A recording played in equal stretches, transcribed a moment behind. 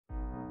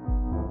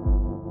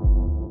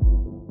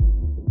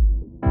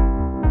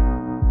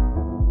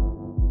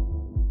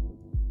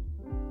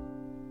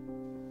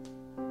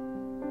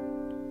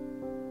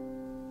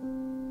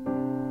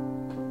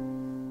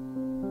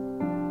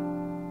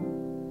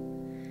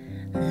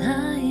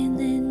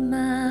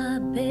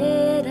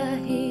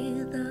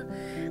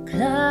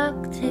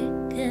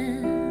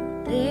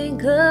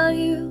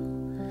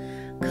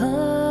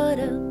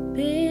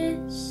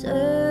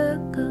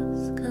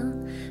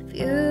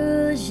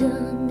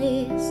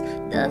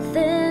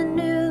nothing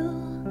new.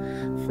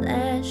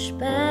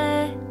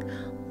 Flashback,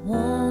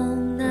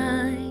 warm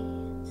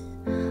nights,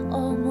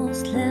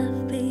 almost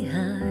left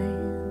behind.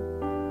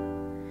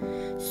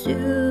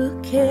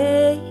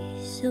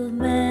 Suitcase of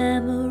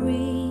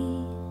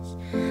memories,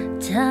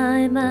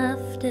 time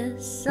after.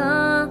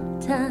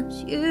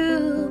 Sometimes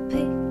you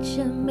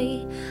picture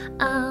me,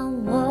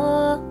 I'm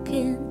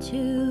walking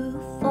too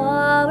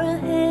far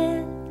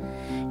ahead.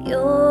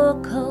 You're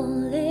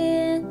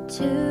calling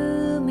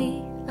to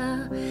me,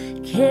 I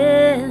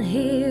can't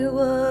hear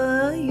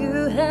what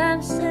you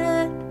have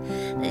said.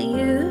 And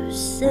you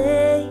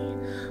say,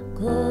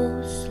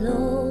 go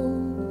slow,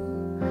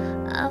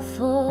 I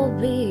fall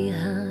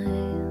behind.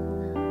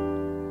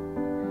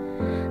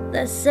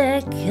 The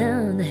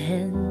second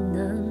hand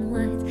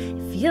unwinds.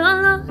 If you're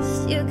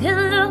lost, you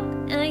can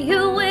look and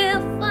you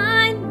will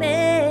find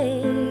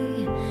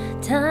me.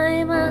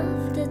 Time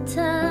after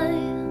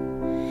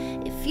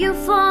time. If you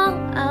fall,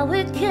 I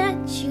will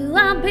catch you,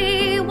 I'll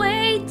be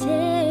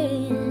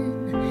waiting.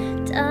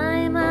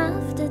 Time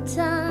after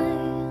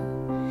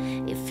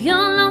time. If you're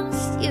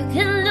lost, you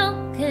can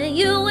look and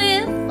you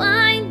will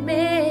find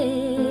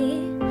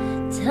me.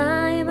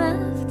 Time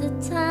after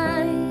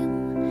time.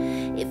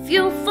 If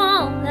you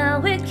fall, I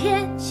will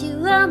catch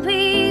you, I'll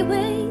be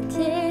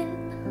waiting.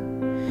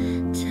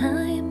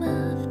 Time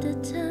after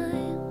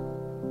time.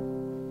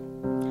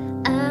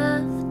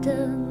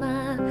 After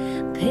my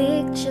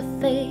picture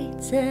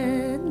fades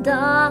and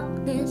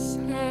darkness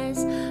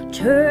has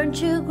turned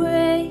to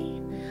gray,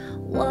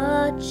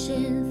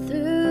 watching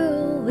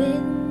through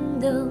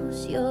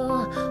windows,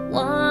 you're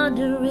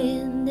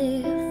wondering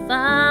if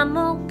I'm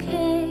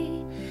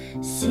okay.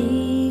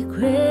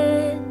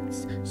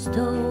 Secrets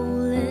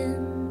stolen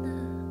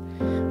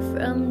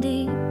from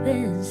deep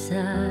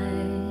inside.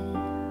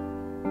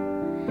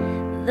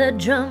 The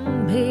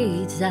drum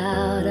beats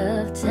out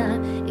of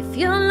time. If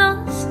you're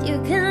lost,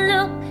 you can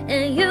look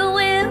and you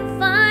will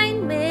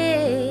find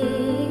me.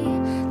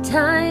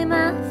 Time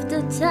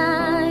after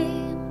time.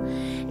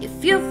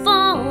 If you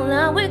fall,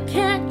 I will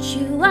catch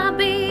you, I'll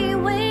be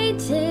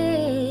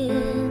waiting.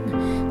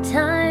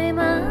 Time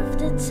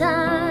after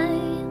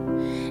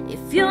time.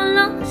 If you're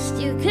lost,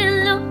 you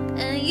can look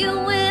and you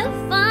will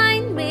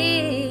find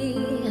me.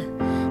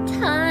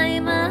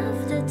 Time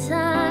after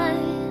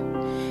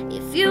time.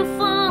 If you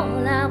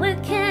fall, I will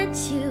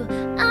catch you,